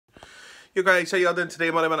Yo guys, how you all doing today?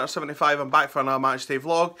 Monday Winter 75, I'm back for another match day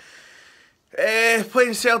vlog.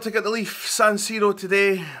 Playing Celtic at the Leaf San Siro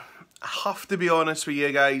today. I have to be honest with you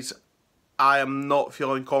guys, I am not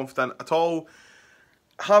feeling confident at all.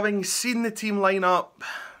 Having seen the team line up,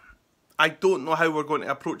 I don't know how we're going to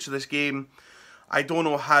approach this game. I don't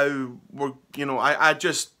know how we're, I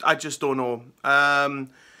just don't know. I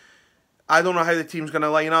don't know how the team's going to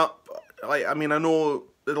line up. I know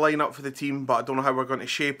the lineup for the team, but I don't know how we're going to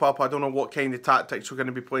shape up. I don't know what kind of tactics we're going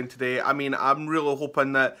to be playing today. I'm really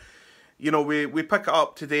hoping that, we pick it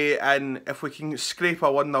up today, and if we can scrape a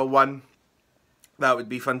 1-0 win, that would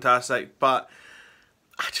be fantastic. But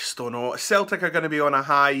I just don't know. Celtic are going to be on a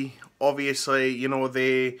high. Obviously,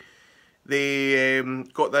 they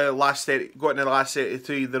got into the last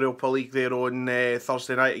 33 of the Europa League there on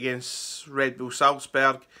Thursday night against Red Bull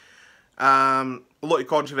Salzburg. A lot of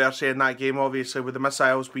controversy in that game, obviously, with the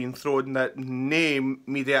missiles being thrown, that no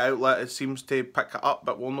media outlet seems to pick it up,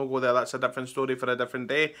 but we'll not go there. That's a different story for a different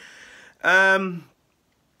day. I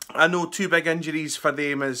know two big injuries for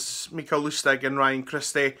them is Mikael Lustig and Ryan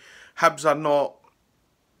Christie. Hibs are not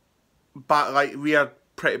bad, we are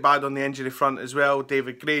pretty bad on the injury front as well.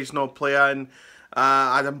 David Gray's not playing,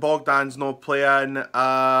 Adam Bogdan's not playing,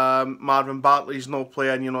 Marvin Bartley's not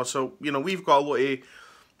playing, so we've got a lot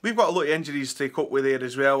of injuries to cope with there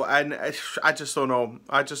as well, and I just don't know.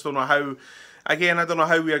 I just don't know how. Again, I don't know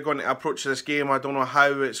how we are going to approach this game. I don't know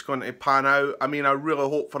how it's going to pan out. I really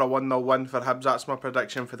hope for a 1-0 win for Hibs. That's my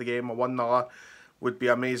prediction for the game. A 1-0 would be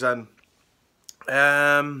amazing.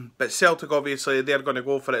 But Celtic, obviously, they're going to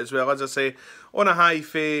go for it as well. As I say, on a high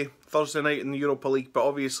for Thursday night in the Europa League. But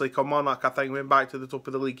obviously, Kilmarnock, I think, went back to the top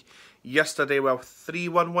of the league yesterday with a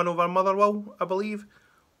 3-1 win over Motherwell, I believe.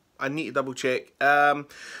 I need to double check.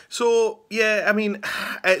 So yeah,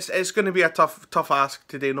 it's going to be a tough ask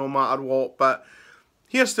today, no matter what. But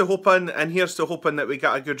here's to hoping, that we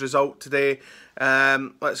get a good result today.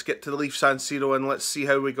 Let's get to the Leaf San Siro and let's see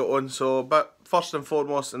how we get on. So, but first and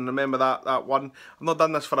foremost, and remember that one. I've not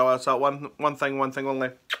done this for a while. So one thing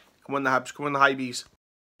only. Come on the Hibs. Come on the Hibs.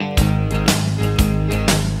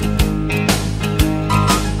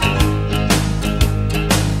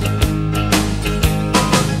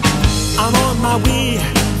 My way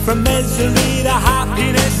from misery to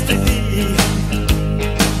happiness today.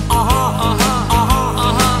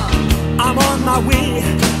 I'm on my way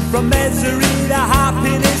from misery to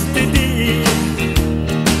happiness today.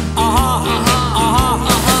 I'm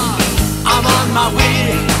on my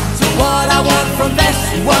way to what I want from this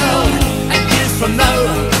world. And years from now,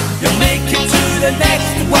 you'll make it to the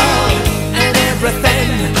next world. And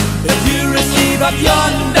everything that you receive up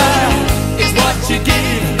yonder is what you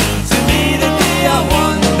give to me today. I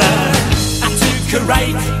wonder, I took a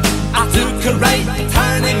right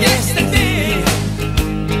turning yesterday.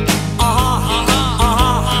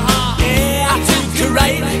 Yeah, I took a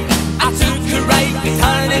right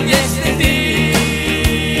turning yesterday.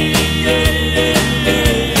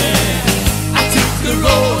 I took the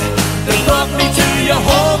road that brought me to your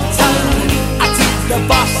hometown. I took the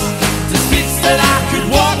bus to streets that I could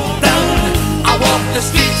walk down. I walked the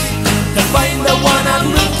streets to find the one I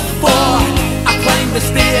looked for. I climbed the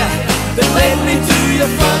stair that led me to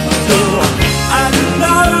your front door. And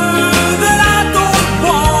now that I don't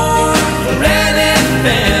want for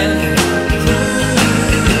anything,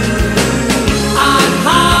 I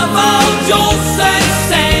have all Jolson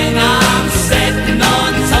saying I'm sitting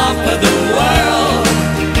on top of the world.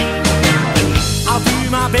 I'll do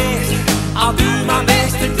my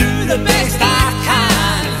best to do the best I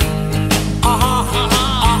can.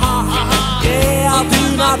 Yeah,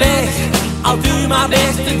 I'll do my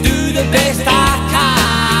best to do the best I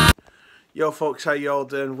can. Yo folks, how you all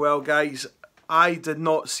doing? Well guys, I did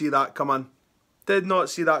not see that coming.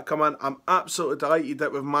 I'm absolutely delighted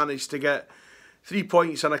that we've managed to get 3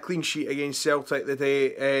 points and a clean sheet against Celtic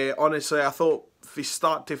today. Honestly, I thought from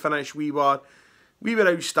start to finish we were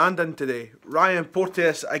outstanding today. Ryan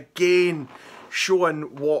Porteous again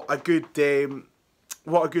showing what a good player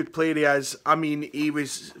he is. He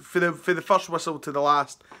was for the first whistle to the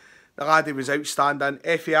last. The laddie was outstanding.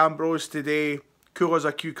 Effie Ambrose today, cool as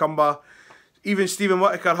a cucumber. Even Stephen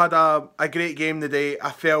Whittaker had a great game today.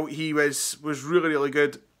 I felt he was really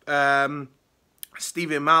good.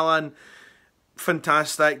 Stevie Mallon,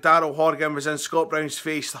 fantastic. Daryl Horgan was in Scott Brown's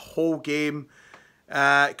face the whole game.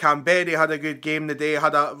 Canberry had a good game today,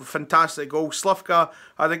 had a fantastic goal. Slivka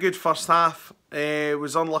had a good first half,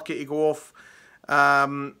 was unlucky to go off at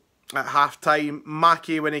half time.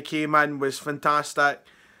 Mackie, when he came in, was fantastic.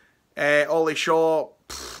 Ollie Shaw,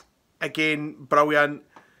 again, brilliant.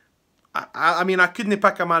 I mean, I couldn't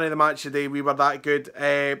pick a man of the match today. We were that good.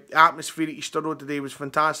 Atmosphere at Easter Road today was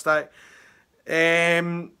fantastic.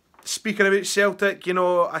 Speaking about Celtic, you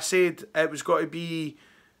know, I said it was got to be,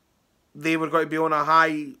 they were going to be on a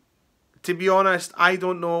high. To be honest, I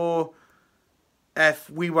don't know if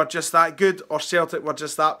we were just that good or Celtic were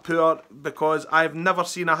just that poor, because I've never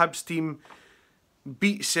seen a Hibs team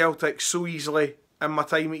beat Celtic so easily in my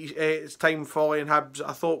time following Hibs.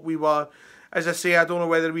 I thought we were, as I say, I don't know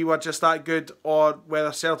whether we were just that good or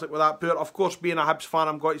whether Celtic were that poor. Of course, being a Hibs fan,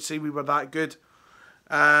 I'm going to say we were that good.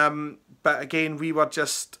 But again, we were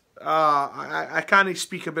just, I can't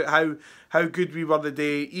speak about how good we were the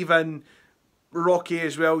day. Even Rocky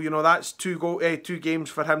as well, you know, that's two games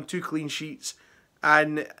for him, 2 clean sheets.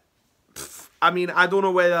 And, I mean, I don't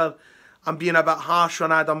know whether I'm being a bit harsh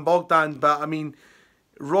on Adam Bogdan, but, I mean,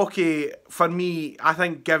 Rocky, for me, I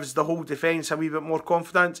think gives the whole defence a wee bit more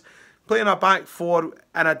confidence. Playing a back 4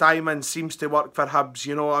 in a diamond seems to work for Hibs,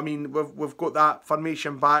 you know. I mean, we've got that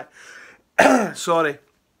formation back. Sorry.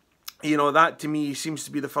 You know, that to me seems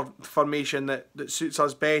to be the formation that suits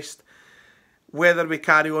us best. Whether we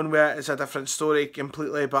carry on with it is a different story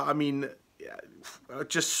completely, but, I mean,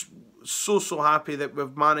 just so happy that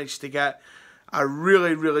we've managed to get a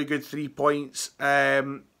really, really good 3 points,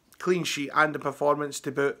 clean sheet and a performance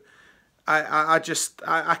to boot. I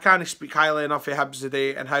can't speak highly enough of Hibs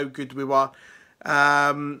today and how good we were.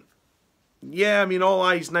 Yeah, I mean, all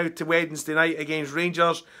eyes now to Wednesday night against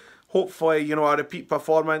Rangers. Hopefully, you know, a repeat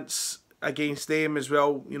performance against them as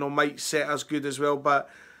well, you know, might set us good as well, but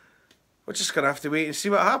we're just going to have to wait and see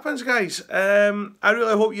what happens, guys. I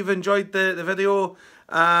really hope you've enjoyed the video.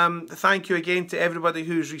 Thank you again to everybody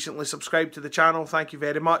who's recently subscribed to the channel. Thank you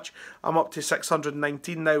very much. I'm up to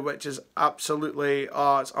 619 now, which is absolutely,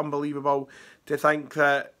 it's unbelievable to think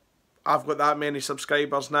that I've got that many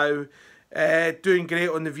subscribers now. Doing great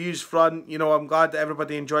on the views front. You know, I'm glad that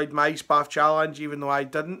everybody enjoyed my Ice Bath Challenge, even though I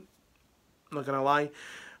didn't. I'm not going to lie.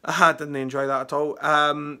 I didn't enjoy that at all.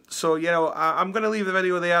 So, you know, I'm going to leave the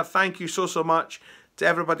video there. Thank you so much to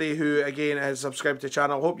everybody who, again, has subscribed to the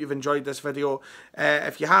channel. Hope you've enjoyed this video.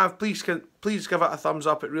 If you have, please give it a thumbs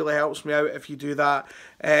up. It really helps me out if you do that.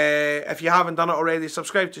 If you haven't done it already,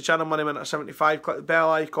 subscribe to the channel, MoneyMinute75. Click the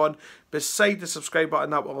bell icon beside the subscribe button.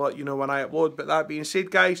 That will let you know when I upload. But that being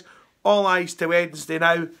said, guys, all eyes to Wednesday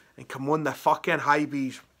now. And come on the fucking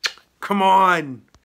Hibs. Come on.